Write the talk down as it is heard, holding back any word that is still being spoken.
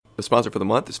The sponsor for the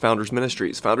month is Founders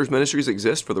Ministries. Founders Ministries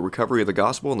exist for the recovery of the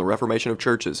gospel and the reformation of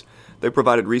churches. They've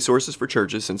provided resources for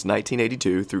churches since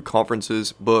 1982 through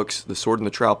conferences, books, the Sword in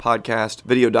the Trowel podcast,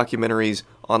 video documentaries,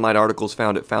 online articles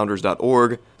found at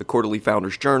founders.org, the quarterly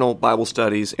Founders Journal, Bible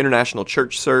studies, International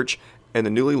Church Search, and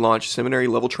the newly launched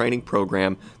seminary-level training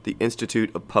program, the Institute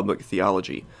of Public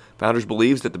Theology. Founders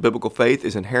believes that the biblical faith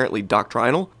is inherently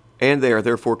doctrinal, and they are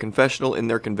therefore confessional in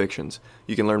their convictions.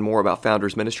 You can learn more about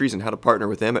Founders Ministries and how to partner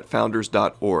with them at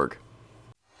founders.org.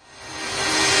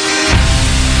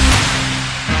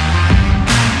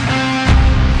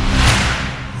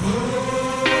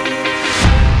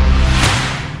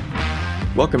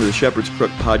 Welcome to the Shepherd's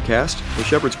Crook podcast. The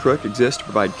Shepherd's Crook exists to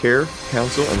provide care,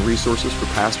 counsel, and resources for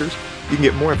pastors. You can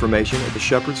get more information at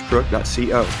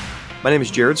theshepherdscrook.co. My name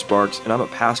is Jared Sparks, and I'm a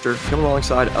pastor coming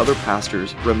alongside other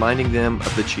pastors, reminding them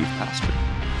of the chief pastor.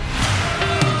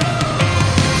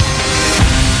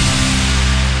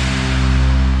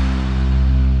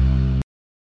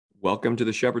 Welcome to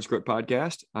the Shepherd's Crook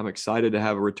podcast. I'm excited to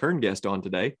have a return guest on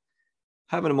today.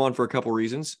 Having him on for a couple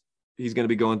reasons. He's going to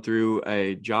be going through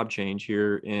a job change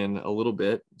here in a little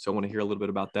bit, so I want to hear a little bit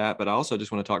about that. But I also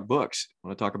just want to talk books. I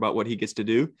want to talk about what he gets to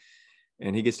do.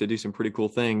 And he gets to do some pretty cool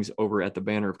things over at the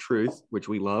Banner of Truth, which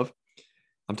we love.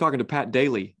 I'm talking to Pat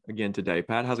Daly again today.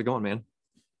 Pat, how's it going, man?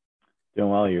 Doing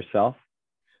well. Yourself?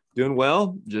 Doing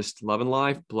well. Just loving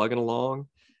life, plugging along.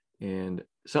 And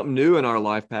something new in our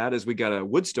life, Pat, is we got a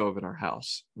wood stove in our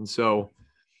house. And so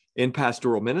in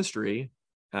pastoral ministry,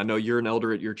 I know you're an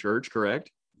elder at your church,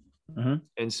 correct? Mm-hmm.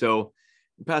 And so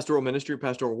pastoral ministry,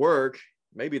 pastoral work,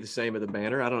 maybe the same at the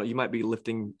Banner. I don't know. You might be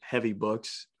lifting heavy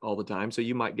books all the time, so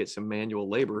you might get some manual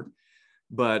labor.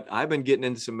 But I've been getting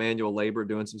into some manual labor,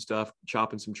 doing some stuff,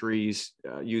 chopping some trees,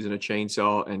 using a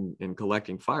chainsaw, and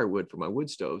collecting firewood for my wood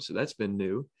stove. So that's been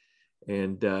new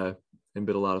and been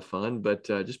a lot of fun. But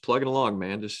just plugging along,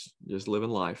 man. Just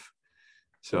living life.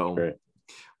 So,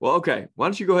 well, okay. Why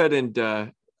don't you go ahead and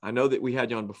I know that we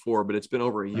had you on before, but it's been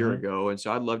over a year ago, and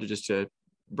so I'd love to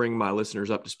bring my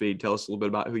listeners up to speed. Tell us a little bit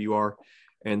about who you are.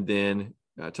 And then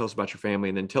tell us about your family,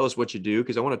 and then tell us what you do,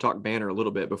 because I want to talk Banner a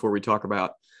little bit before we talk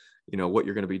about, what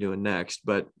you're going to be doing next.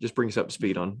 But just bring us up to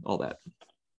speed on all that.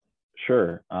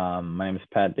 Sure. My name is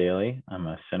Pat Daly. I'm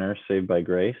a sinner saved by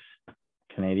grace,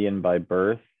 Canadian by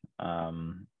birth.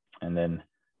 And then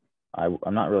I'm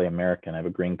not really American. I have a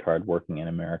green card working in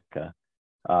America.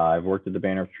 I've worked at the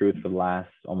Banner of Truth for the last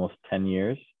almost 10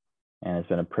 years, and it's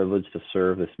been a privilege to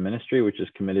serve this ministry, which is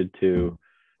committed to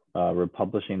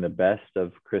republishing the best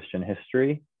of Christian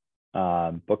history,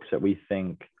 books that we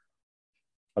think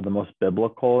are the most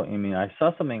biblical. I mean, I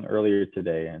saw something earlier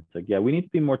today, and it's like, yeah, we need to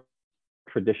be more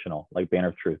traditional, like Banner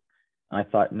of Truth. And I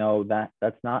thought, no,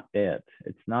 that's not it.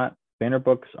 It's not. Banner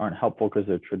books aren't helpful because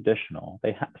they're traditional.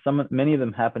 Many of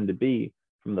them happen to be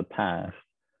from the past,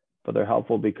 but they're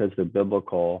helpful because they're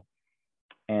biblical,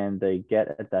 and they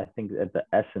get at the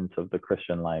essence of the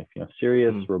Christian life.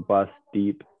 Serious, robust,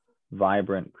 deep,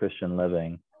 vibrant Christian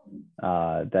living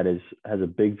that has a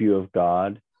big view of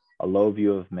God, a low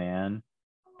view of man,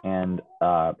 and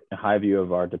a high view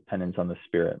of our dependence on the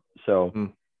Spirit. So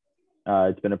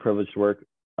it's been a privilege to work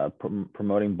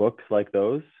promoting books like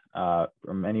those,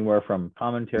 from anywhere from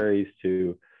commentaries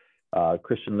to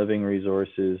Christian living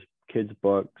resources, kids'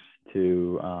 books,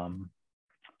 to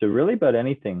really about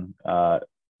anything.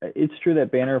 It's true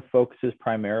that Banner focuses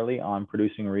primarily on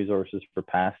producing resources for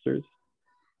pastors.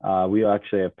 We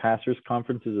actually have pastors'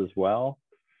 conferences as well,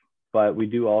 but we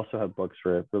do also have books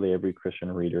for really every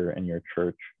Christian reader in your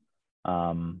church.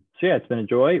 So yeah, it's been a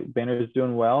joy. Banner is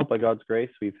doing well by God's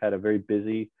grace. We've had a very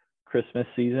busy Christmas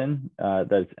season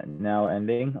that's now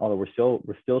ending, although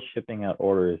we're still shipping out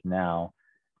orders now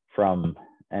from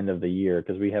end of the year,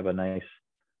 because we have a nice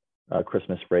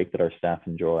Christmas break that our staff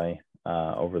enjoy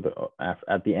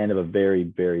at the end of a very,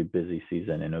 very busy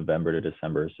season in November to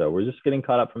December. So we're just getting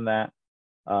caught up from that.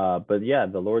 But yeah,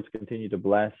 the Lord's continued to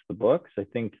bless the books. I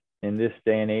think in this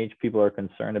day and age, people are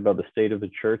concerned about the state of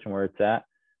the church and where it's at.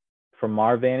 From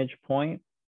our vantage point,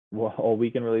 all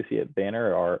we can really see at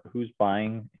Banner are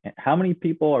how many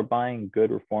people are buying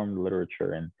good Reformed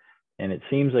literature. And it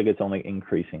seems like it's only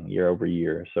increasing year over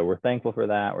year. So we're thankful for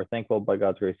that. We're thankful by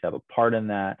God's grace to have a part in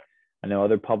that. I know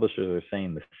other publishers are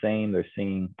saying the same. They're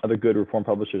seeing other good Reformed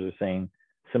publishers are saying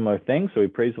similar things. So we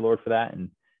praise the Lord for that.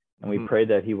 And we pray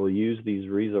that he will use these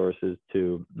resources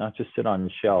to not just sit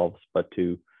on shelves, but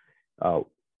to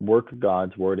work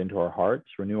God's word into our hearts,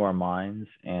 renew our minds,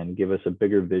 and give us a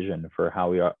bigger vision for how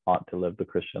we ought to live the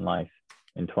Christian life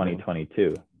in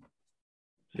 2022.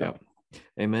 Yeah.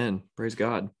 Amen. Praise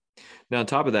God. Now, on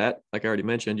top of that, like I already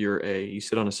mentioned, you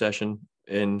sit on a session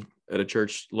in at a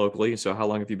church locally. So how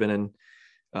long have you been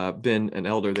an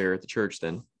elder there at the church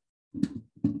then?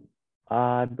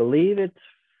 I believe it's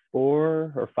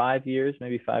 4 or 5 years,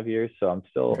 maybe 5 years. So I'm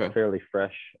still Okay. a fairly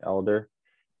fresh elder.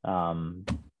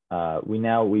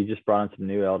 We just brought on some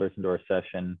new elders into our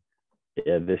session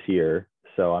this year.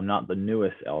 So I'm not the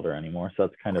newest elder anymore. So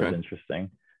that's kind of Okay. interesting.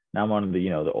 Now I'm one of the,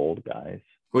 the old guys.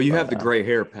 Well, you But, have the gray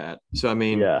hair, Pat. So, I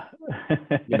mean, yeah.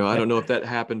 I don't know if that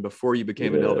happened before you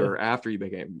became an elder Yeah. or after you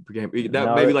became that, maybe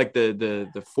No, like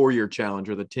the 4-year challenge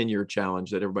or the 10-year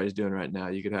challenge that everybody's doing right now.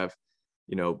 You could have,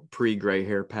 pre-gray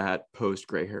hair Pat,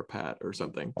 post-gray hair Pat or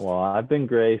something. well, I've been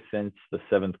gray since the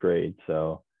 7th grade,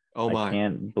 so Oh I my.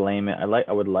 can't blame it.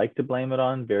 I would like to blame it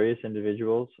on various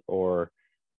individuals or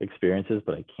experiences,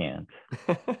 but I can't.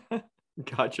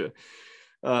 Gotcha.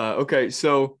 Okay.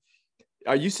 So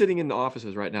are you sitting in the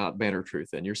offices right now at Banner of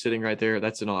Truth? And you're sitting right there.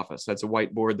 That's an office. That's a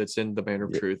whiteboard that's in the Banner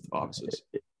of Yeah. Truth offices.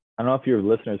 I don't know if your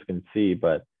listeners can see,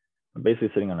 but I'm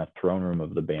basically sitting on a throne room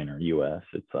of the Banner US.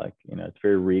 It's like, it's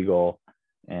very regal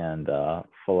and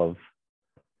full of,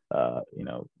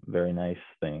 very nice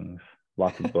things,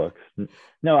 lots of books.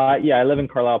 No, I live in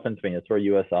Carlisle, Pennsylvania. That's where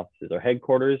US offices. Our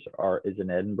headquarters is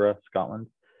in Edinburgh, Scotland,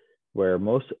 where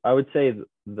I would say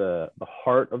the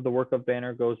heart of the work of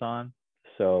Banner goes on.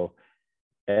 So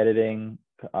editing,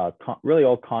 really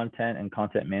all content and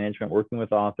content management, working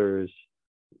with authors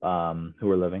who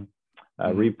are living,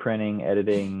 reprinting,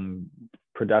 editing,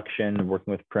 production,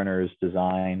 working with printers,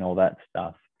 design, all that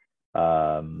stuff.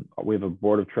 We have a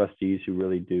board of trustees who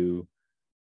really do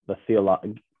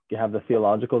have the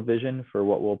theological vision for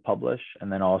what we'll publish, and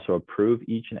then also approve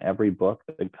each and every book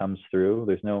that comes through.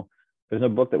 There's no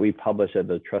book that we publish that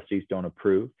the trustees don't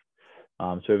approve.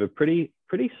 So we have a pretty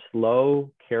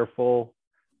slow, careful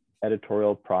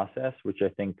editorial process, which I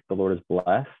think the Lord has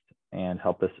blessed and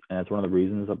helped us. And it's one of the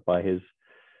reasons that by his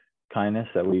kindness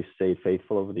that we've stayed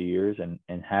faithful over the years and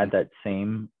had that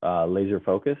same laser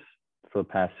focus for the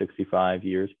past 65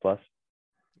 years plus.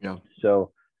 Yeah.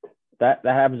 So that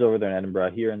happens over there in Edinburgh.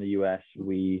 Here in the US,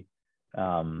 we're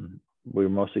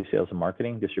mostly sales and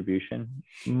marketing, distribution.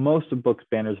 Most of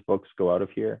Banner's books go out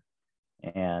of here.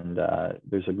 And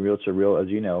it's a real, as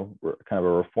you know, kind of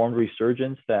a reformed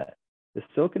resurgence that is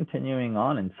still continuing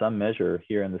on in some measure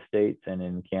here in the States and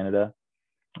in Canada.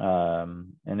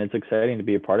 And it's exciting to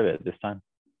be a part of it at this time.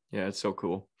 Yeah, it's so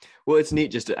cool. Well, it's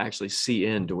neat just to actually see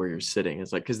into where you're sitting.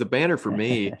 It's like, because the Banner for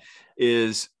me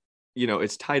is,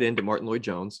 it's tied into Martin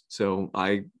Lloyd-Jones. So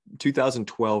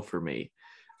 2012 for me,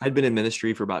 I'd been in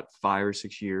ministry for about 5 or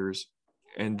 6 years,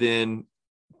 and then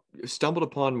stumbled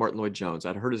upon Martin Lloyd-Jones.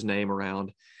 I'd heard his name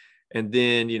around, and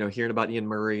then, hearing about Ian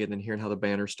Murray, and then hearing how the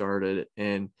Banner started,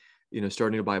 and,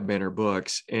 starting to buy Banner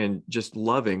books and just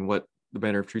loving what the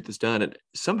Banner of Truth has done. And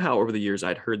somehow over the years,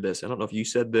 I'd heard this. I don't know if you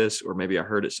said this, or maybe I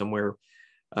heard it somewhere.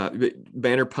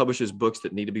 Banner publishes books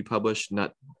that need to be published,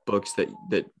 not books that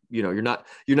you're not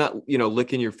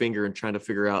licking your finger and trying to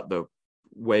figure out the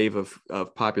wave of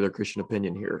popular Christian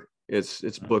opinion here.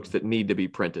 It's books that need to be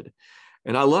printed.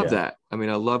 And I love that. I mean,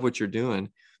 I love what you're doing.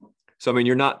 So, I mean,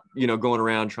 you're not, going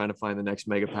around trying to find the next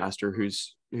mega pastor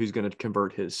who's going to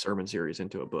convert his sermon series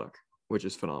into a book, which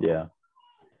is phenomenal.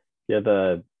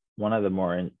 Yeah. One of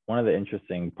the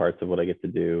interesting parts of what I get to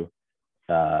do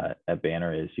at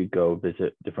Banner is you go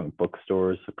visit different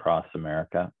bookstores across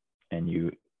America, and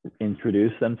you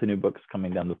introduce them to new books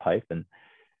coming down the pipe. And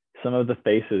some of the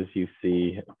faces you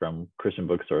see from Christian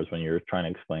bookstores when you're trying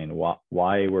to explain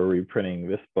why we're reprinting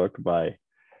this book by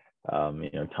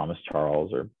Thomas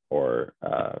Charles or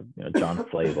John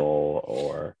Flavel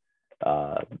or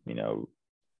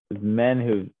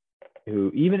men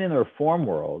who even in the Reform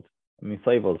world, I mean,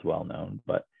 Flavel is well known,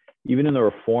 but even in the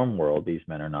Reform world, these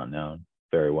men are not known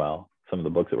very well, some of the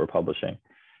books that we're publishing.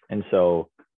 And so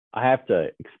I have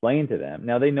to explain to them.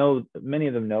 Now many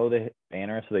of them know the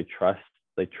Banner, so they trust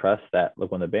that,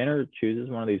 look, when the Banner chooses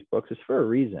one of these books, it's for a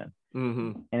reason.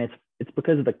 Mm-hmm. And it's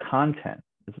because of the content.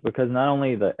 It's because not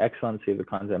only the excellency of the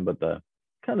content, but the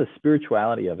kind of the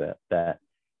spirituality of it, that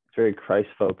it's very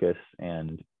Christ-focused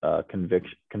and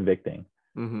convicting.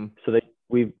 Mm-hmm. So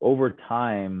we've over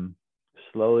time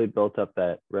slowly built up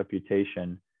that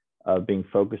reputation of being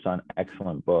focused on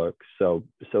excellent books. So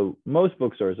most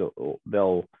bookstores,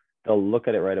 they'll look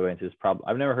at it right away and say,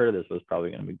 I've never heard of this, but it's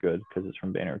probably going to be good because it's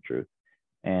from Banner of Truth.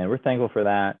 And we're thankful for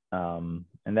that.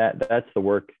 And that's the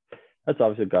work. That's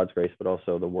obviously God's grace, but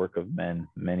also the work of men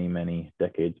many, many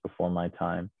decades before my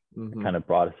time. Mm-hmm. Kind of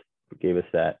gave us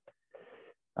that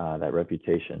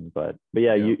reputation. But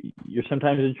yeah, you're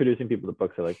sometimes introducing people to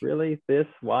books. They're like, really, this?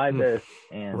 Why this?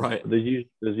 And right. There's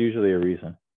usually a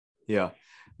reason. Yeah.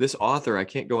 this author, I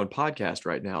can't go on podcast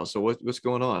right now. So what's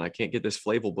going on? I can't get this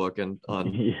Flavel book and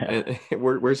Yeah, and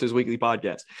where's his weekly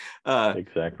podcast?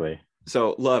 exactly.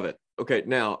 So love it. Okay.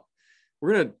 Now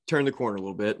we're going to turn the corner a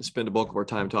little bit and spend a bulk of our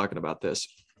time talking about this.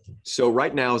 So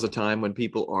right now is a time when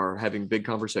people are having big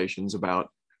conversations about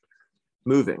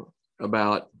moving,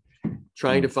 about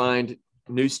trying to find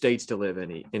new states to live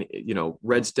in,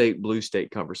 red state, blue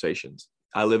state conversations.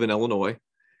 I live in Illinois,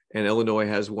 and Illinois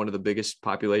has one of the biggest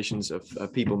populations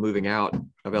of people moving out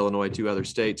of Illinois to other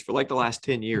states for like the last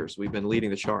 10 years. We've been leading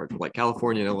the charge. Like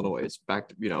California and Illinois, it's back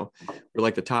to, we're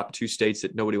like the top two states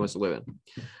that nobody wants to live in.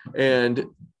 And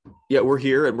yet we're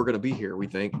here, and we're going to be here, we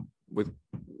think, with,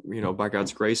 by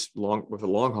God's grace, with a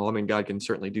long haul. I mean, God can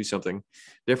certainly do something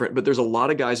different, but there's a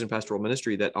lot of guys in pastoral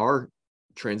ministry that are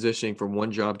transitioning from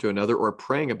one job to another, or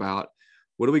praying about,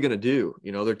 what are we going to do?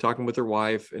 They're talking with their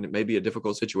wife, and it may be a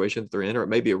difficult situation that they're in, or it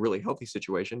may be a really healthy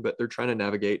situation, but they're trying to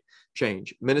navigate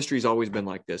change. Ministry's always been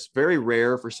like this. Very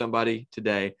rare for somebody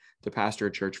today to pastor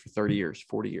a church for 30 years,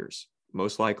 40 years.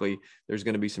 Most likely there's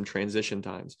going to be some transition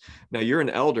times. Now you're an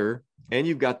elder and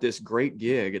you've got this great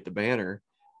gig at the Banner,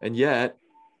 and yet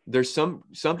there's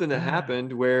something that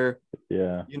happened where,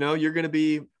 you're going to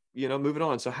be, moving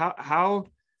on. So how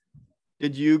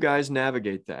did you guys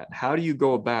navigate that? How do you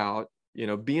go about,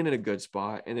 being in a good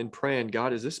spot and then praying,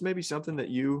 God, is this maybe something that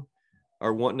you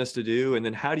are wanting us to do? And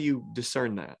then how do you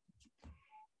discern that?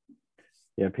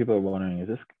 Yeah, people are wondering,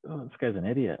 this guy's an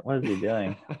idiot. What is he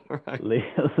doing? Right.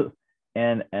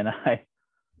 And I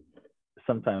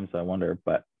sometimes I wonder,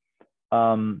 but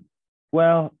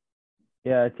well,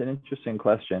 yeah, it's an interesting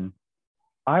question.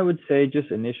 I would say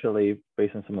just initially,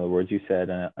 based on some of the words you said,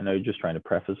 and I know you're just trying to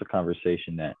preface a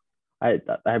conversation, that I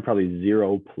had probably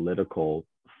zero political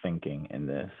thinking in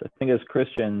this. I think as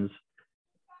Christians,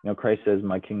 Christ says,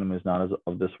 my kingdom is not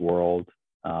of this world.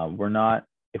 We're not,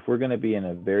 if we're going to be in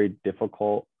a very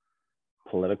difficult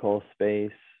political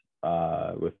space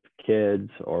with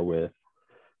kids, or with,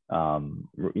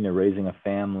 raising a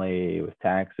family, with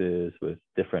taxes, with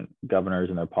different governors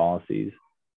and their policies,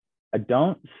 I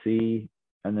don't see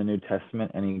in the New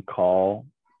Testament any call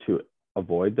to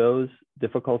avoid those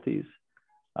difficulties.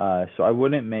 So I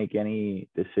wouldn't make any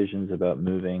decisions about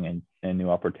moving and new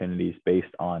opportunities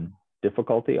based on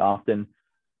difficulty. Often,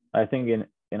 I think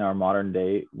in our modern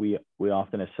day, we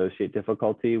often associate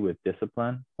difficulty with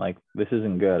discipline. Like, this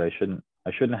isn't good. I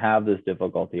shouldn't have this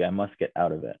difficulty. I must get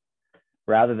out of it.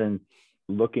 Rather than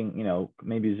looking,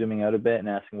 maybe zooming out a bit and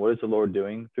asking, what is the Lord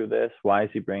doing through this? Why is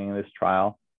he bringing this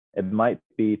trial? It might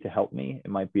be to help me.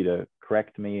 It might be to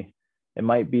correct me. It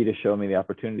might be to show me the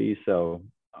opportunities. So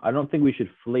I don't think we should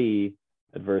flee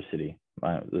adversity.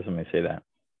 Let me say that.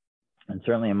 And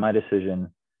certainly in my decision,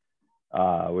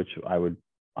 which I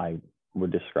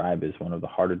would describe as one of the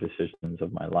harder decisions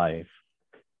of my life,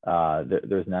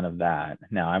 there's none of that.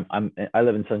 Now I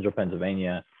live in central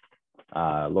Pennsylvania.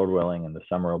 Lord willing, in the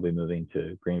summer I'll be moving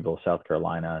to Greenville, South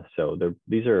Carolina. So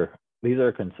these are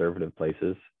conservative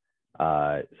places.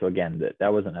 So again,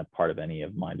 that wasn't a part of any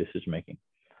of my decision making.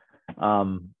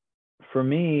 For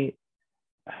me,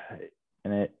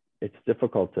 and it's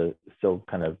difficult to still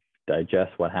kind of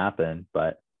digest what happened,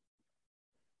 but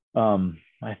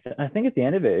I think at the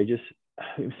end of it,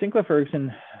 Sinclair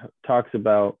Ferguson talks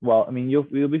about, well, I mean, you'll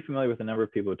be familiar with a number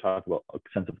of people who talk about a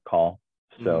sense of call.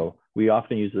 So we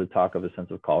often use the talk of a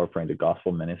sense of call, referring to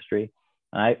gospel ministry.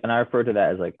 And I refer to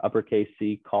that as like uppercase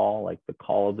C call, like the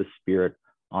call of the Spirit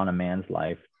on a man's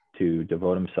life to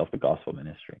devote himself to gospel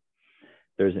ministry.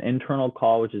 There's an internal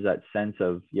call, which is that sense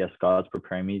of, yes, God's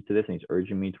preparing me to this and he's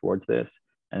urging me towards this.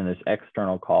 And then there's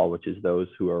external call, which is those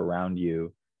who are around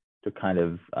you to kind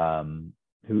of,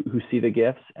 who see the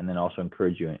gifts and then also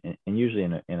encourage you. And usually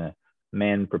in a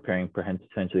man preparing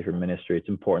potentially for ministry, it's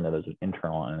important that there's an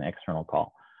internal and an external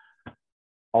call.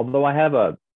 Although I have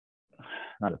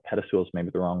not a pedestal is maybe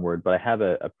the wrong word, but I have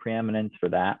a preeminence for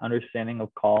that understanding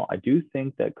of call. I do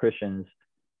think that Christians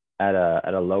at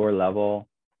a lower level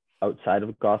outside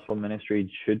of gospel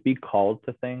ministry should be called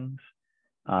to things.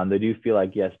 They do feel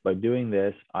like, yes, by doing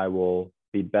this, I will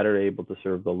be better able to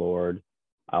serve the Lord.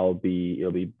 It'll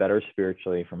be better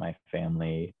spiritually for my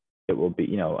family. It will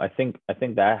be, I think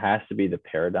that has to be the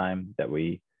paradigm that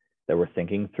we're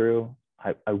thinking through.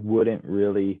 I wouldn't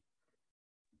really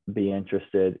be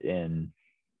interested in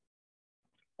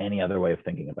any other way of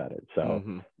thinking about it. So,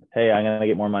 hey, I'm going to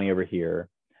get more money over here.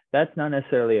 That's not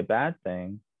necessarily a bad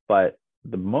thing, but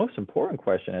the most important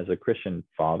question as a Christian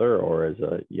father or as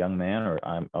a young man, or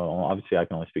obviously I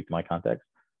can only speak to my context,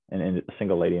 and a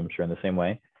single lady, I'm sure in the same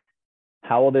way,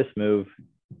 how will this move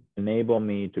enable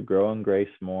me to grow in grace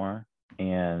more,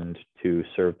 and to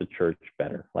serve the church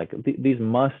better? Like these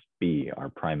must be our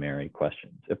primary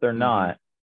questions. If they're not,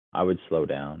 I would slow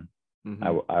down.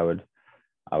 I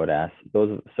would ask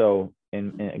those. So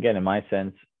again, in my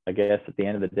sense, I guess at the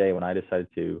end of the day, when I decided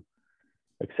to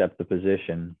accept the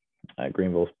position at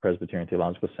Greenville Presbyterian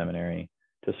Theological Seminary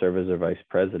to serve as their vice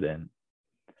president,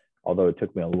 although it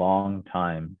took me a long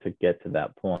time to get to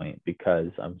that point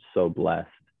because I'm so blessed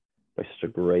by such a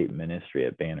great ministry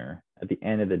at Banner. At the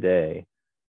end of the day,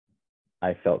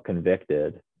 I felt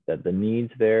convicted that the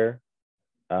needs there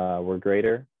were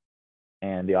greater,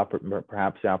 and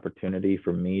perhaps the opportunity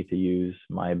for me to use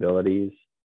my abilities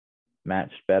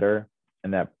matched better,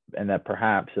 and that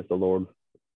perhaps if the Lord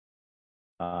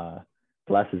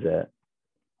blesses it,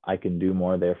 I can do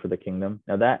more there for the kingdom.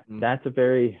 Now that's a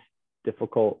very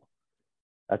difficult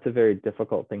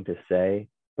thing to say,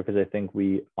 because I think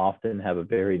we often have a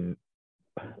very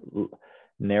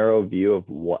narrow view of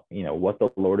what the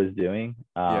Lord is doing.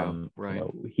 Right.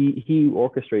 He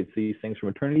orchestrates these things from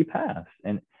eternity past,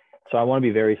 and so I want to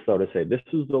be very slow to say this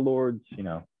is the Lord's,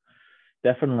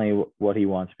 definitely what he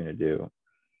wants me to do.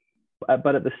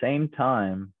 But at the same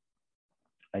time,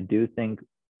 I do think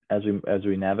as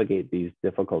we navigate these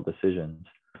difficult decisions,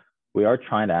 we are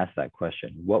trying to ask that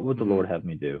question: what would the Lord have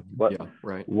me do? What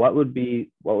would be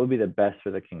the best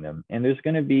for the kingdom? And there's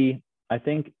going to be, I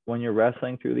think, when you're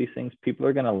wrestling through these things, people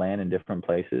are going to land in different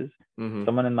places.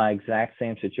 Someone in my exact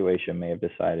same situation may have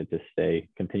decided to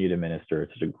continue to minister.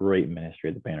 It's such a great ministry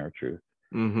at the Banner of Truth.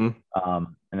 And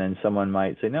then someone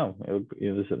might say, no,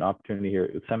 there's an opportunity here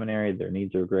at the seminary. Their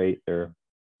needs are great. They're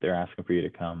asking for you to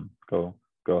come, go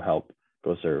help,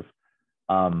 go serve.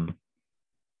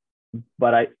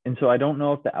 So I don't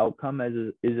know if the outcome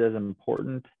is as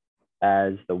important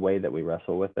as the way that we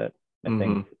wrestle with it. I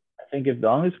think if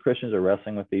long as Christians are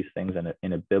wrestling with these things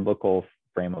in a biblical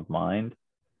frame of mind,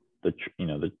 it's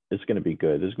going to be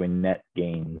good. There's going to be net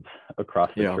gains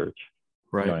across the church.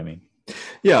 Right. You know what I mean?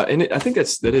 Yeah. And I think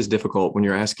that is difficult when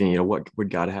you're asking, what would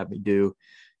God have me do?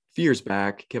 A few years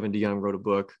back, Kevin DeYoung wrote a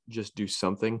book, Just Do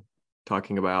Something,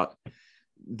 talking about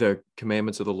the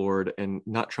commandments of the Lord and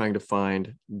not trying to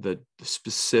find the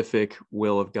specific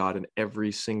will of God in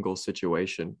every single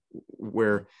situation,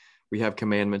 where we have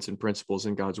commandments and principles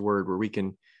in God's word where we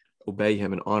can obey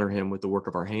him and honor him with the work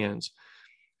of our hands.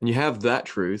 And you have that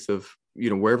truth of,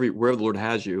 wherever the Lord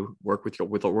has you, work with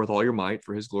all your might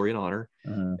for his glory and honor.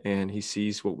 And he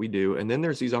sees what we do. And then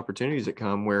there's these opportunities that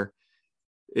come where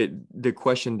the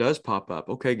question does pop up.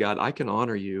 Okay, God, I can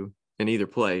honor you in either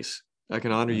place. I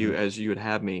can honor you as you would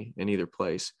have me in either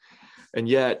place. And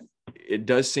yet it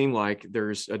does seem like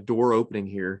there's a door opening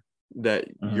here that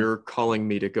you're calling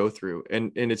me to go through.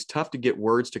 And it's tough to get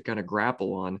words to kind of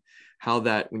grapple on how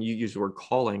that, when you use the word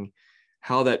calling,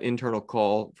 how that internal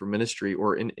call for ministry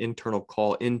or an internal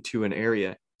call into an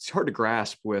area, it's hard to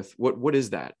grasp with what is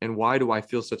that? And why do I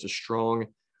feel such a strong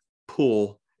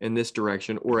pull in this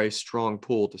direction or a strong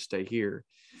pull to stay here?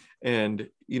 And,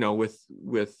 with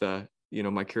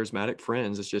my charismatic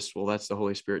friends, it's just, well, that's the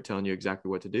Holy Spirit telling you exactly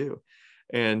what to do.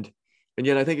 And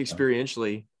yet I think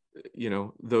experientially,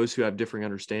 those who have differing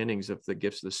understandings of the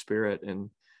gifts of the Spirit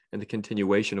and the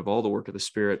continuation of all the work of the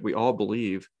Spirit, we all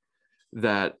believe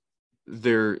that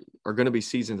there are going to be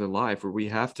seasons in life where we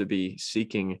have to be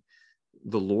seeking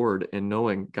the Lord and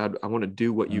knowing, God, I want to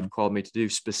do what you've called me to do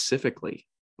specifically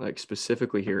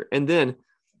here. And then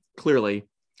clearly,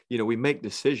 we make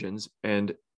decisions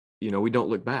and, we don't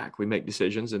look back. We make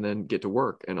decisions and then get to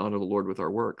work and honor the Lord with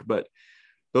our work. But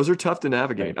those are tough to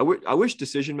navigate. Right. I wish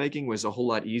decision-making was a whole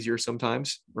lot easier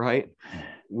sometimes, right?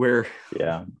 Where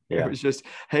it was just,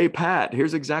 hey, Pat,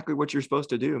 here's exactly what you're supposed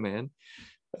to do, man.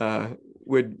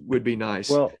 Would be nice.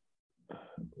 Well,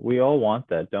 we all want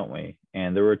that, don't we?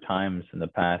 And there were times in the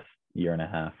past year and a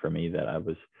half for me that I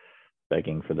was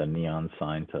begging for the neon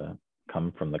sign to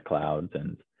come from the clouds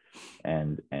and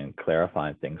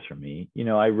clarify things for me.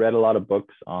 I read a lot of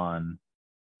books on,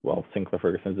 Sinclair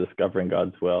Ferguson's Discovering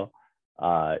God's Will.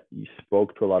 You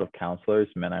spoke to a lot of counselors,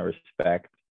 men I respect,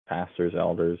 pastors,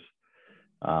 elders.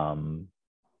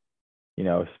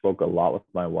 Spoke a lot with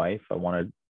my wife.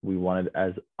 We wanted,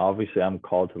 as obviously I'm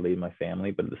called to lead my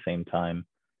family, but at the same time,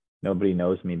 nobody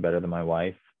knows me better than my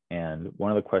wife. And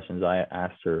one of the questions I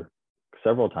asked her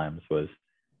several times was,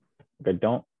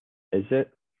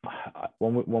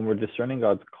 when we're discerning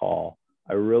God's call,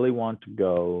 I really want to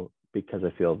go because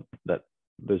I feel that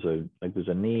there's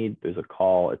a need, there's a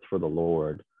call, it's for the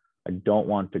Lord. I don't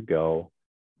want to go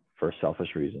for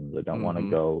selfish reasons. I don't want to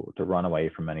go to run away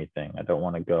from anything. I don't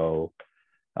want to go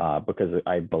because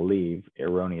I believe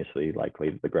erroneously,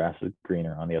 likely, the grass is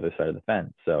greener on the other side of the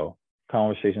fence. So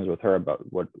conversations with her about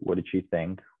what did she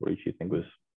think? What did she think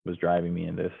was driving me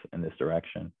in this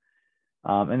direction?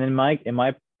 And then in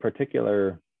my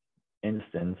particular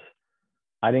instance,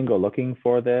 I didn't go looking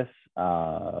for this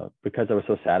because I was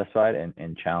so satisfied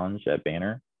and challenged at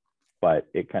Banner, but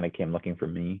it kind of came looking for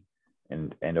me,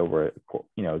 and over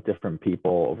different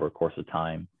people over a course of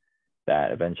time,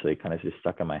 that eventually kind of just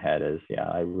stuck in my head as,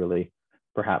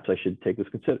 perhaps I should take this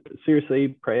seriously,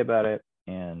 pray about it,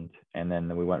 and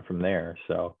then we went from there.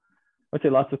 So I would say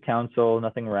lots of counsel,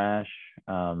 nothing rash,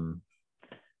 and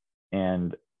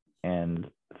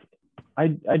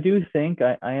I do think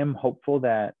I am hopeful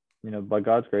that, by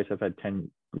God's grace, I've had 10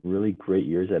 really great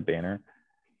years at Banner,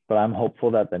 but I'm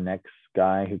hopeful that the next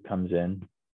guy who comes in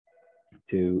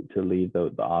to lead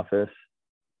the office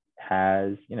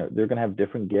has, they're going to have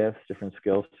different gifts, different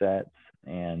skill sets,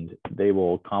 and they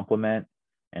will complement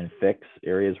and fix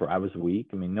areas where I was weak.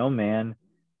 I mean, no man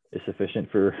is sufficient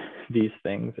for these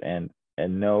things, and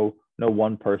no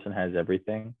one person has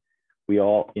everything. We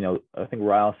all, I think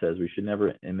Ryle says we should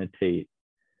never imitate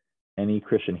any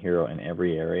Christian hero in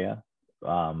every area,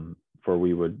 for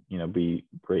we would, be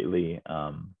greatly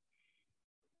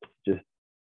just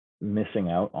missing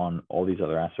out on all these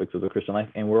other aspects of the Christian life.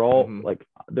 And we're all like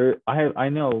there. I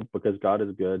know, because God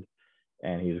is good,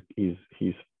 and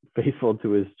he's faithful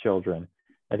to his children,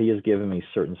 that he has given me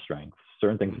certain strengths,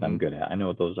 certain things that I'm good at. I know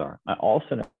what those are. I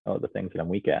also know the things that I'm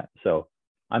weak at. So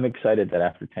I'm excited that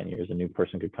after 10 years, a new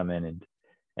person could come in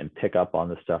and pick up on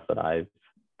the stuff that I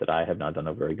have not done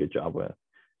a very good job with.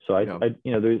 So I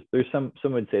there's some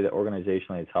would say that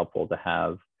organizationally it's helpful to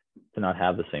not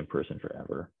have the same person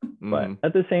forever. But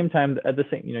at the same time,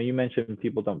 you mentioned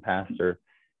people don't pastor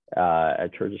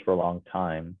at churches for a long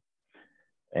time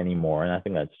anymore, and I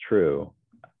think that's true.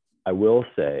 I will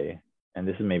say, and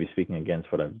this is maybe speaking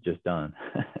against what I've just done,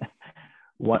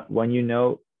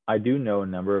 I do know a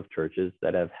number of churches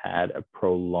that have had a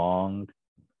prolonged,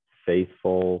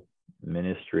 faithful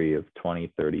ministry of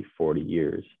 20, 30, 40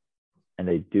 years, and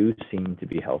they do seem to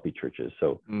be healthy churches.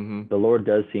 So the Lord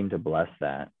does seem to bless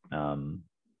that.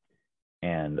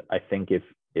 And I think if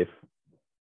as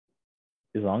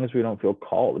long as we don't feel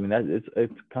called, I mean,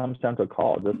 it comes down to a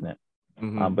call, doesn't it?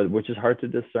 But which is hard to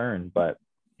discern. But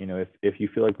if you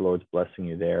feel like the Lord's blessing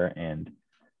you there, and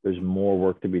there's more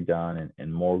work to be done,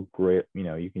 and more great,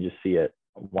 you can just see it.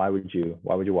 Why would you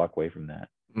walk away from that?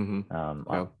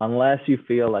 Unless you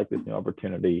feel like there's no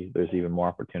opportunity, there's even more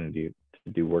opportunity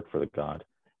to do work for the God.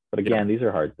 But again, these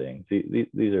are hard things.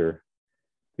 These are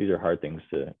hard things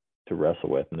to wrestle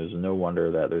with, and there's no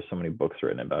wonder that there's so many books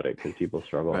written about it, because people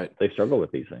struggle. Right. They struggle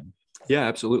with these things. Yeah,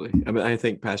 absolutely. I mean, I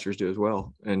think pastors do as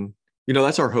well. And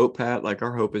that's our hope, Pat. Like,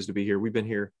 our hope is to be here. We've been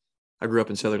here. I grew up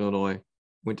in Southern Illinois,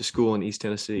 went to school in East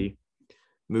Tennessee,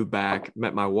 moved back,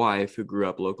 met my wife who grew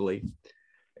up locally.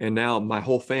 And now my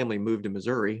whole family moved to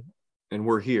Missouri, and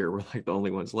we're here. We're like the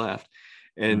only ones left.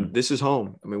 And this is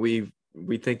home. I mean,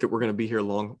 we think that we're going to be here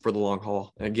for the long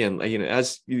haul. And again,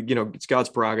 it's God's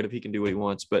prerogative. He can do what he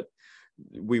wants, but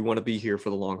we want to be here for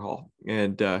the long haul.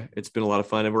 And it's been a lot of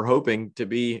fun. And we're hoping to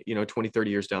be, 20,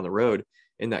 30 years down the road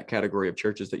in that category of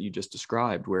churches that you just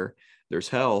described, where there's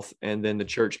health, and then the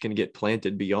church can get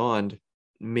planted beyond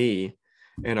me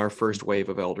and our first wave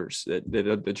of elders, that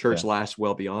the church lasts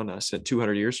well beyond us. And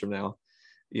 200 years from now,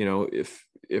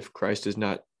 if Christ does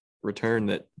not return,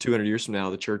 that 200 years from now,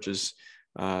 the churches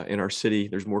in our city,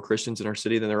 there's more Christians in our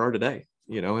city than there are today,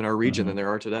 in our region than there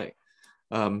are today.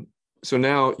 So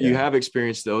now you have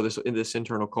experienced, though, this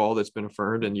internal call that's been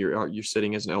affirmed, and you're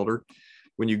sitting as an elder.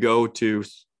 When you go to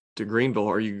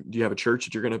Greenville, do you have a church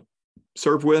that you're going to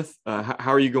serve with?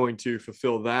 How are you going to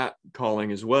fulfill that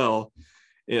calling as well,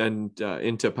 and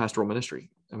into pastoral ministry?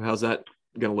 How's that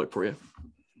going to look for you?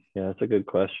 Yeah, that's a good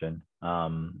question.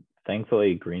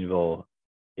 Thankfully, Greenville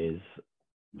is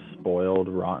spoiled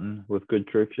rotten with good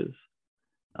churches,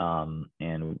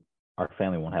 and our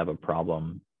family won't have a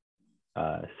problem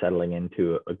settling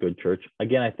into a good church.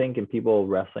 Again, I think in people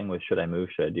wrestling with, should I move,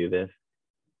 should I do this,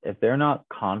 if they're not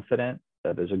confident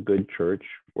that there's a good church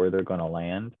where they're going to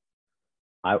land,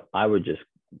 I would just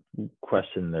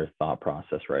question their thought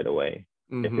process right away.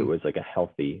 If it was like a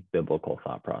healthy biblical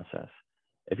thought process.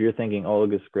 If you're thinking, oh,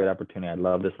 look, it's a great opportunity, I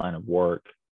love this line of work,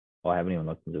 I haven't even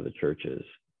looked into the churches,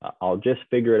 I'll just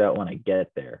figure it out when I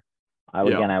get there. I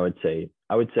would say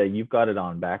you've got it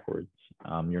on backwards.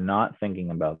 You're not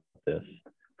thinking about this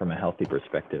from a healthy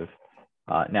perspective.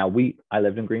 Now, I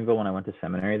lived in Greenville when I went to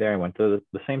seminary there. I went to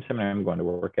the same seminary I'm going to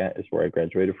work at is where I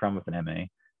graduated from with an MA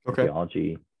in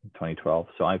theology in 2012.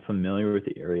 So I'm familiar with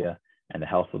the area and the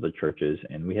health of the churches,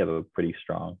 and we have a pretty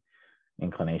strong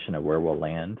inclination of where we'll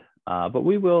land. But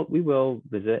we will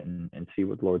visit and see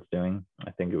what the Lord's doing.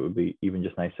 I think it would be even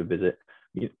just nice to visit.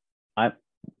 I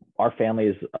Our family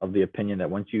is of the opinion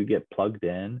that once you get plugged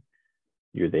in,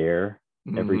 you're there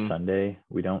every Sunday.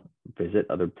 We don't visit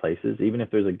other places, even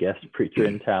if there's a guest preacher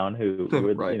in town who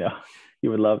would, Right. you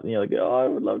would love, like, oh, I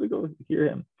would love to go hear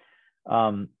him.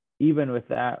 Even with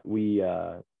that, we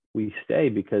stay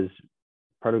because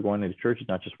part of going to church is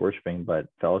not just worshiping, but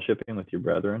fellowshipping with your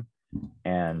brethren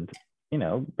and,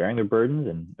 bearing their burdens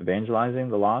and evangelizing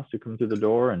the lost who come through the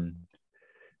door. And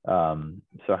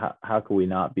so how could we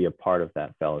not be a part of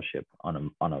that fellowship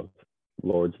on a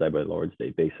Lord's Day by Lord's Day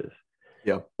basis?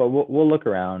 Yeah. But we'll look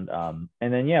around, and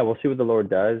then we'll see what the Lord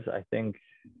does. I think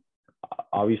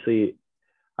obviously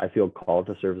I feel called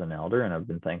to serve as an elder, and I've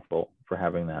been thankful for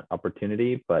having that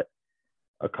opportunity. But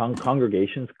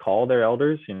congregations call their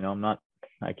elders.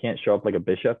 I can't show up like a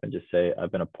bishop and just say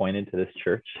I've been appointed to this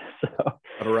church. So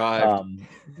Arrived.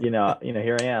 here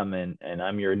I am, and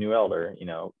I'm your new elder.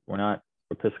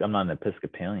 I'm not an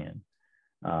Episcopalian.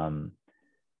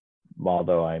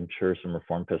 Although I'm sure some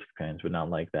Reformed Episcopalians would not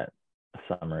like that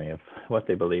summary of what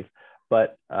they believe.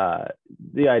 But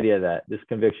the idea that this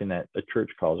conviction that a church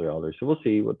calls their elders. So we'll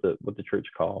see what the church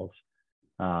calls.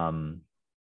 Was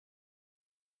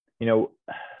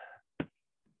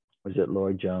it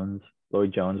Lloyd Jones?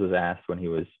 Lloyd Jones was asked when he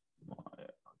was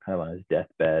kind of on his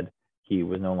deathbed. He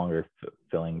was no longer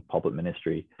filling pulpit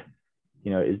ministry.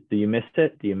 Do you miss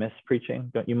it? Do you miss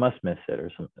preaching? You must miss it, or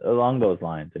something along those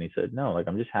lines. And he said, no,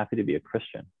 I'm just happy to be a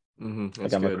Christian.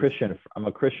 Like I'm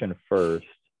a Christian first,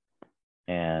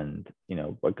 and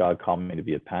but God called me to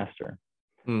be a pastor.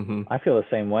 I feel the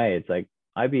same way. It's like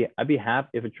I'd be happy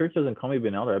if a church doesn't call me to be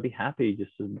an elder. I'd be happy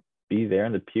just to be there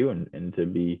in the pew and to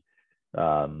be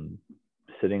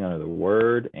sitting under the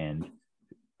word and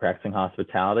practicing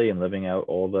hospitality and living out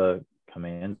all the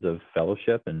commands of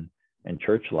fellowship and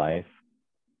church life.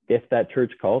 If that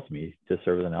church calls me to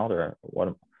serve as an elder,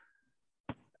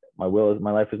 my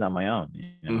life is not my own.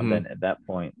 Then at that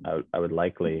point, I would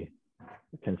likely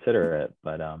consider it.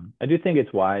 But I do think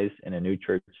it's wise in a new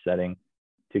church setting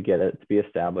to get it to be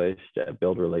established, to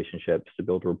build relationships, to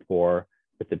build rapport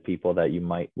with the people that you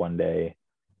might one day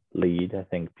lead. I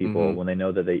think people, when they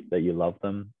know that you love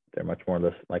them, they're much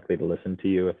more likely to listen to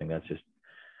you. I think that's just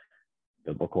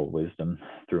biblical wisdom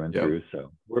through and through.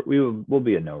 So we'll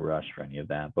be in no rush for any of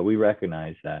that, but we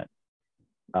recognize that.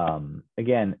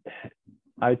 Again,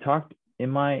 I talked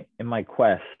in my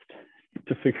quest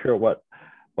to figure out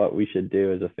what we should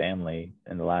do as a family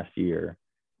in the last year.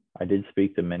 I did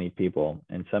speak to many people,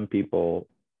 and some people,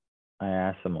 I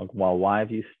asked them, like, well, why have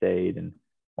you stayed, and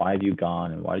why have you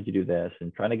gone, and why did you do this,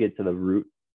 and trying to get to the root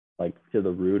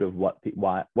of what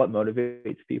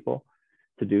motivates people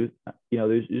to do.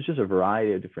 There's just a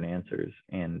variety of different answers.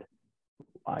 And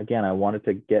again, I wanted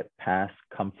to get past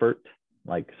comfort.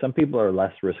 Like, some people are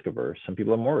less risk averse, some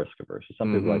people are more risk averse.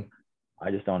 Some people are like,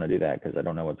 I just don't want to do that because I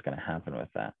don't know what's going to happen with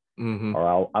that.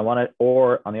 Or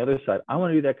on the other side, I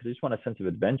want to do that because I just want a sense of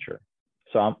adventure.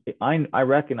 So I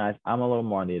recognize I'm a little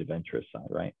more on the adventurous side,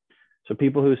 right? So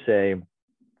people who say,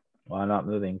 well, I'm not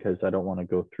moving because I don't want to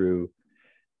go through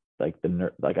I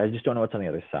just don't know what's on the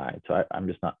other side. So I'm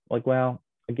just not, like, well,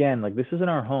 again, like, this isn't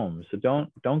our home. So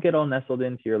don't get all nestled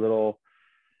into your little,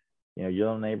 your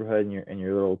little neighborhood and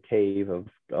your little cave of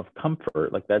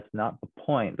comfort. Like, that's not the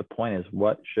point. The point is,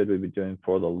 what should we be doing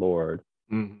for the Lord?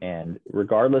 And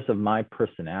regardless of my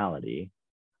personality,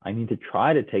 I need to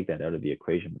try to take that out of the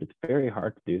equation, but it's very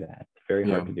hard to do that. It's very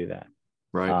hard to do that.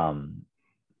 Right.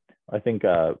 I think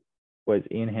was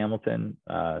Ian Hamilton,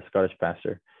 Scottish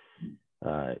pastor,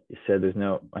 said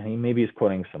maybe he's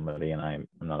quoting somebody, and I'm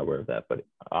not aware of that, but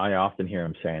I often hear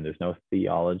him saying there's no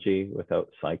theology without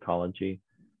psychology.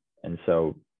 And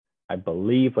so I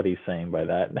believe what he's saying by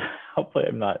that. Hopefully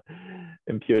I'm not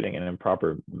imputing an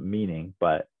improper meaning,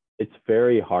 but it's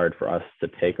very hard for us to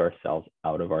take ourselves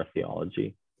out of our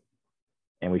theology.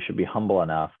 And we should be humble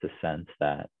enough to sense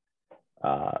that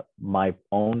my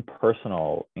own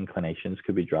personal inclinations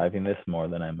could be driving this more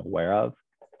than I'm aware of.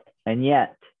 And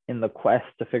yet, in the quest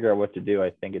to figure out what to do,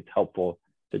 I think it's helpful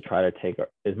to try to take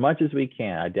as much as we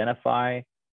can, identify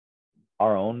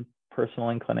our own personal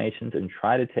inclinations and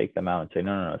try to take them out and say,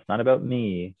 no, it's not about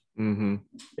me.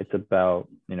 It's about,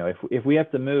 if we have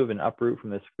to move and uproot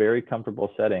from this very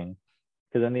comfortable setting,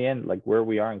 because in the end, like, where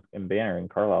we are in Banner in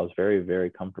Carlisle is very, very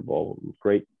comfortable,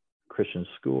 great Christian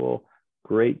school,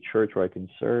 great church where I can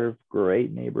serve,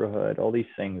 great neighborhood. All these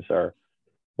things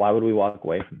why would we walk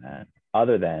away from that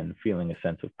other than feeling a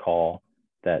sense of call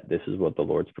that this is what the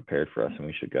Lord's prepared for us and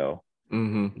we should go.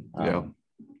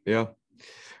 Yeah.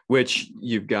 Which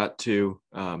you've got to,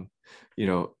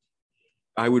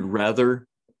 I would rather,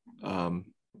 um,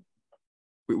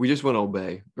 we just want to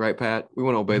obey, right, Pat? We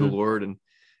want to obey the Lord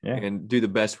and do the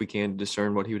best we can to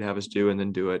discern what he would have us do and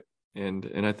then do it.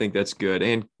 And I think that's good,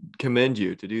 and commend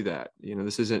you to do that.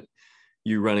 This isn't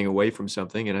you running away from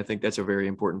something. And I think that's a very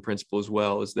important principle as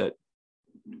well, is that,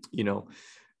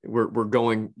 we're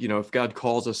going, if God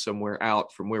calls us somewhere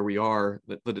out from where we are,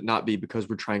 let it not be because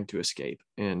we're trying to escape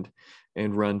and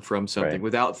run from something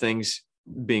without things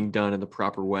being done in the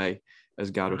proper way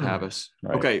as God would have us.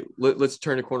 Right. Okay. Let's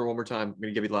turn the corner one more time. I'm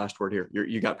going to give you the last word here.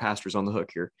 You got pastors on the hook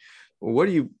here. What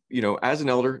do you, as an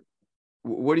elder,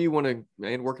 what do you want to,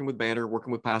 and working with Banner,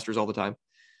 working with pastors all the time,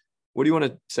 what do you want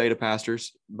to say to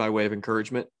pastors by way of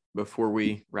encouragement before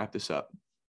we wrap this up?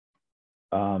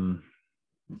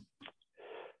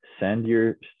 Send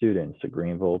your students to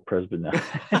Greenville Presbyterian.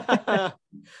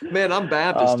 Man, I'm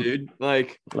Baptist, dude.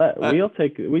 Like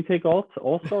we take all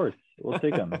sorts. We'll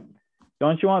take them.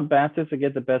 Don't you want Baptists to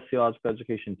get the best theological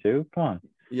education too? Come on.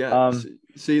 Yeah.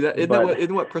 See that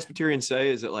isn't what Presbyterians say?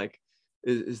 Is it like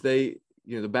is they,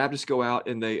 the Baptists go out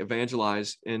and they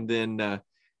evangelize, and then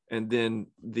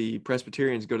the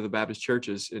Presbyterians go to the Baptist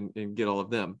churches and get all of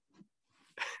them.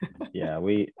 Yeah,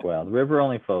 the river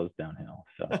only flows downhill.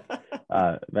 So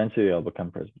eventually they'll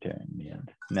become Presbyterian in the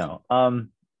end. No,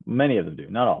 many of them do,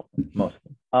 not all, most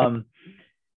of them.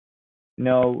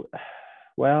 No,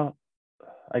 well,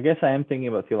 I guess I am thinking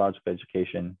about theological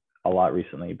education a lot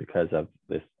recently because of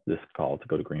this call to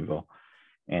go to Greenville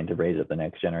and to raise up the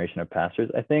next generation of pastors.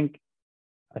 I think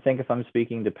if I'm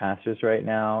speaking to pastors right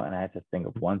now and I had to think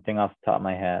of one thing off the top of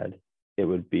my head, it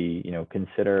would be,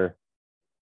 consider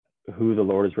who the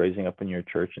Lord is raising up in your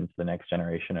church into the next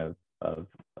generation of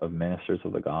ministers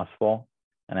of the gospel,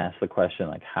 and ask the question,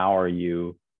 like, how are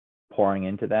you pouring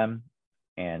into them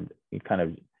and kind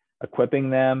of equipping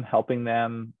them, helping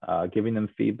them, giving them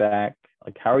feedback?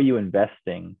 Like, how are you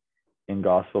investing in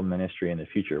gospel ministry in the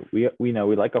future? We know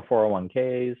we like our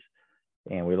 401ks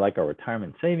and we like our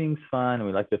retirement savings fund, and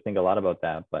we like to think a lot about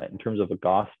that. But in terms of a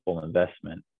gospel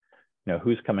investment,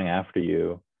 who's coming after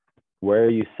you? Where are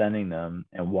you sending them,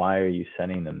 and why are you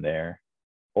sending them there?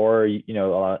 Or,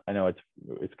 I know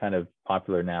it's kind of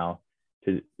popular now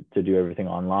to do everything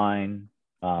online.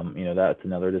 That's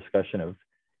another discussion of,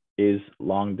 is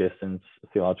long distance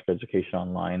theological education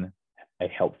online a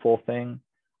helpful thing?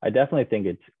 I definitely think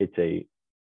it's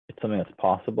something that's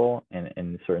possible and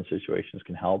in certain situations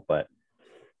can help, but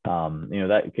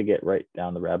that could get right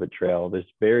down the rabbit trail. There's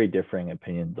very differing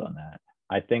opinions on that.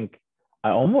 I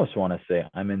almost want to say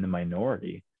I'm in the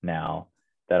minority now,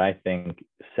 that I think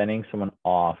sending someone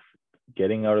off,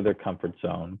 getting out of their comfort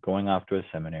zone, going off to a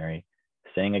seminary,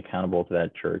 staying accountable to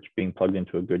that church, being plugged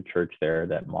into a good church there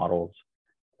that models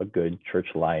a good church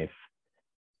life,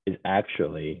 is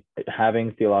actually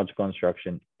having theological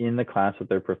instruction in the class with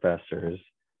their professors,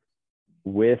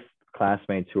 with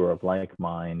classmates who are of like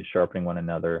mind, sharpening one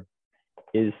another,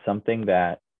 is something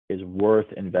that is worth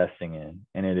investing in.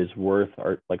 And it is worth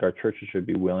our churches should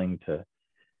be willing to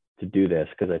do this,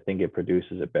 because I think it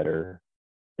produces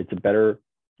it's a better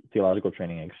theological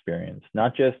training experience,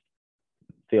 not just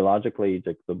theologically,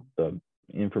 the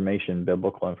information,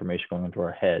 biblical information going into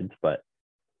our heads, but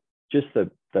just the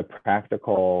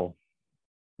practical,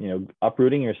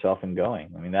 uprooting yourself and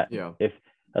going. I mean, if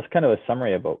that's kind of a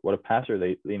summary about what a pastor,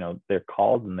 they're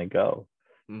called and they go.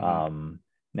 Mm-hmm.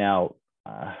 Now,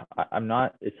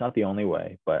 it's not the only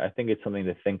way, but I think it's something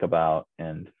to think about.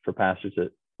 And for pastors at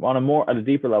a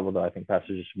deeper level, though, I think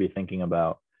pastors should be thinking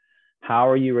about, how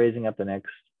are you raising up the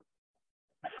next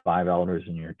 5 elders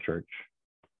in your church?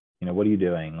 What are you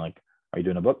doing? Like, are you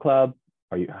doing a book club?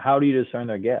 How do you discern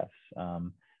their gifts?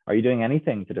 Are you doing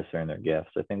anything to discern their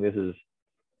gifts? I think this is,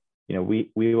 we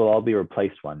will all be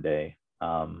replaced one day.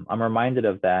 I'm reminded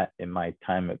of that in my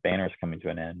time at Banner's coming to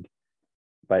an end,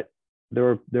 but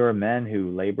there were men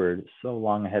who labored so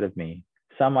long ahead of me.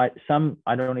 Some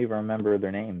I don't even remember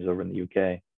their names over in the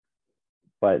UK,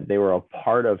 but they were a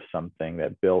part of something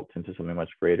that built into something much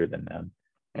greater than them.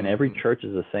 And every church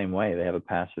is the same way. They have a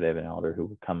pastor, they have an elder who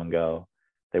will come and go.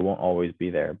 They won't always be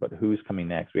there, but who's coming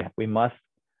next? We must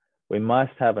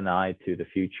have an eye to the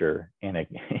future. And this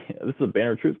is a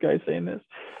Banner Truth guy saying this,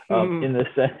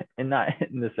 in not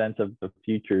in the sense of the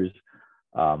future's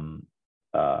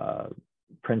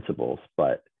principles,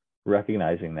 but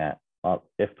recognizing that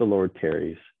if the Lord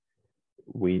tarries,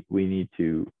 we need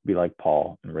to be like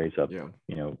Paul and raise up, a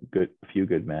few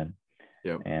good men,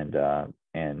 and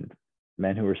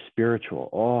men who are spiritual.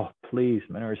 Oh, please,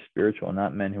 men who are spiritual,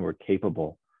 not men who are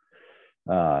capable.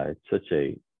 It's such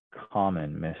a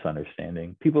common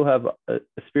misunderstanding. People have a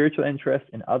spiritual interest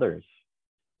in others.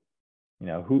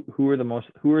 who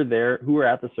are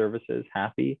at the services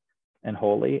happy and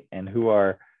holy, and who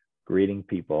are greeting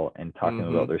people and talking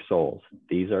about their souls.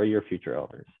 These are your future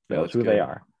elders. That's who they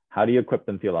are. How do you equip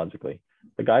them theologically?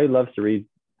 The guy who loves to read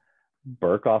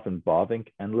Burkhoff and Bavinck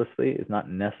endlessly is not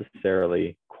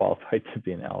necessarily qualified to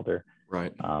be an elder.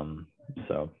 Right.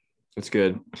 So that's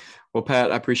good. Well,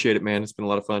 Pat, I appreciate it, man. It's been a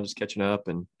lot of fun just catching up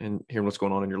and hearing what's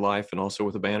going on in your life, and also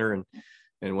with the banner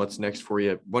and what's next for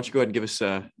you. Why don't you go ahead and give us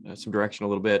some direction a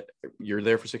little bit? You're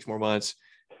there for 6 more months.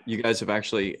 You guys have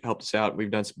actually helped us out. We've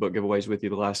done some book giveaways with you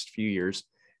the last few years,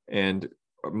 and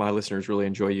my listeners really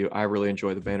enjoy you. I really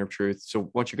enjoy the Banner of Truth. So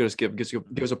why don't you go just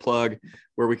give us a plug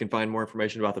where we can find more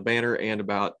information about the banner and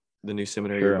about the new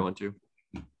seminary you're going to.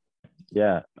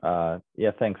 Yeah.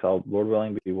 Thanks. I'll, Lord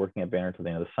willing, be working at Banner till the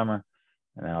end of the summer,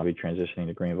 and then I'll be transitioning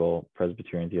to Greenville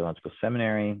Presbyterian Theological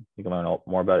Seminary. You can learn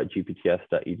more about it at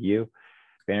gpts.edu.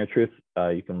 Banner Truth,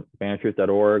 you can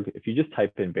bannertruth.org. If you just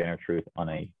type in Banner Truth on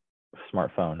a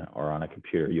smartphone or on a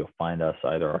computer, you'll find us,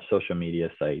 either our social media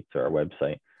sites or our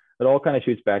website. It all kind of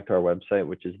shoots back to our website,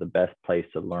 which is the best place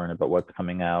to learn about what's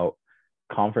coming out.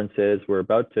 Conferences, we're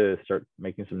about to start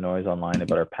making some noise online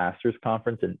about our pastors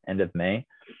conference in end of May,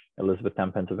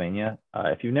 Elizabethtown, Pennsylvania.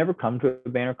 If you've never come to a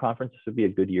Banner conference, this would be a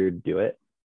good year to do it,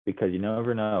 because you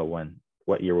never know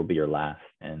what year will be your last,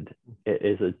 and it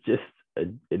is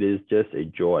just a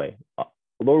joy.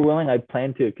 Lord willing, I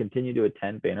plan to continue to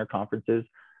attend Banner conferences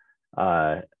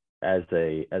as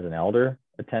an elder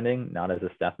attending, not as a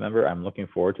staff member. I'm looking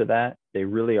forward to that. They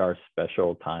really are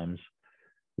special times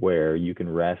where you can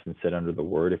rest and sit under the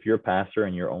word. If you're a pastor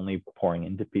and you're only pouring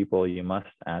into people, you must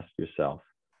ask yourself,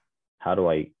 how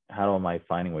am I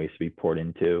finding ways to be poured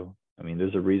into? I mean,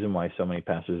 there's a reason why so many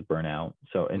pastors burn out.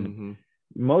 So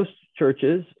most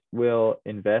churches will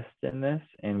invest in this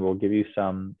and will give you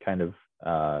some kind of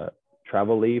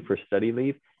travel leave for study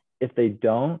leave. If they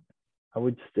don't, I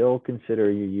would still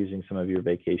consider you using some of your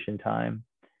vacation time.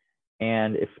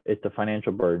 And if it's a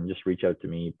financial burden, just reach out to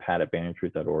me,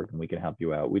 pat@bannertruth.org, and we can help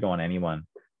you out. We don't want anyone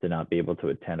to not be able to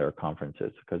attend our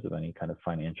conferences because of any kind of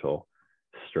financial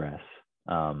stress.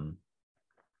 So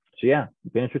yeah,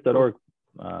 bannertruth.org.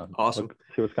 Awesome.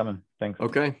 See what's coming. Thanks.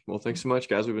 Okay. Well, thanks so much,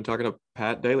 guys. We've been talking to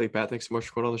Pat Daly. Pat, thanks so much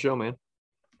for coming on the show, man.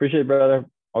 Appreciate it, brother.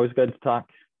 Always good to talk.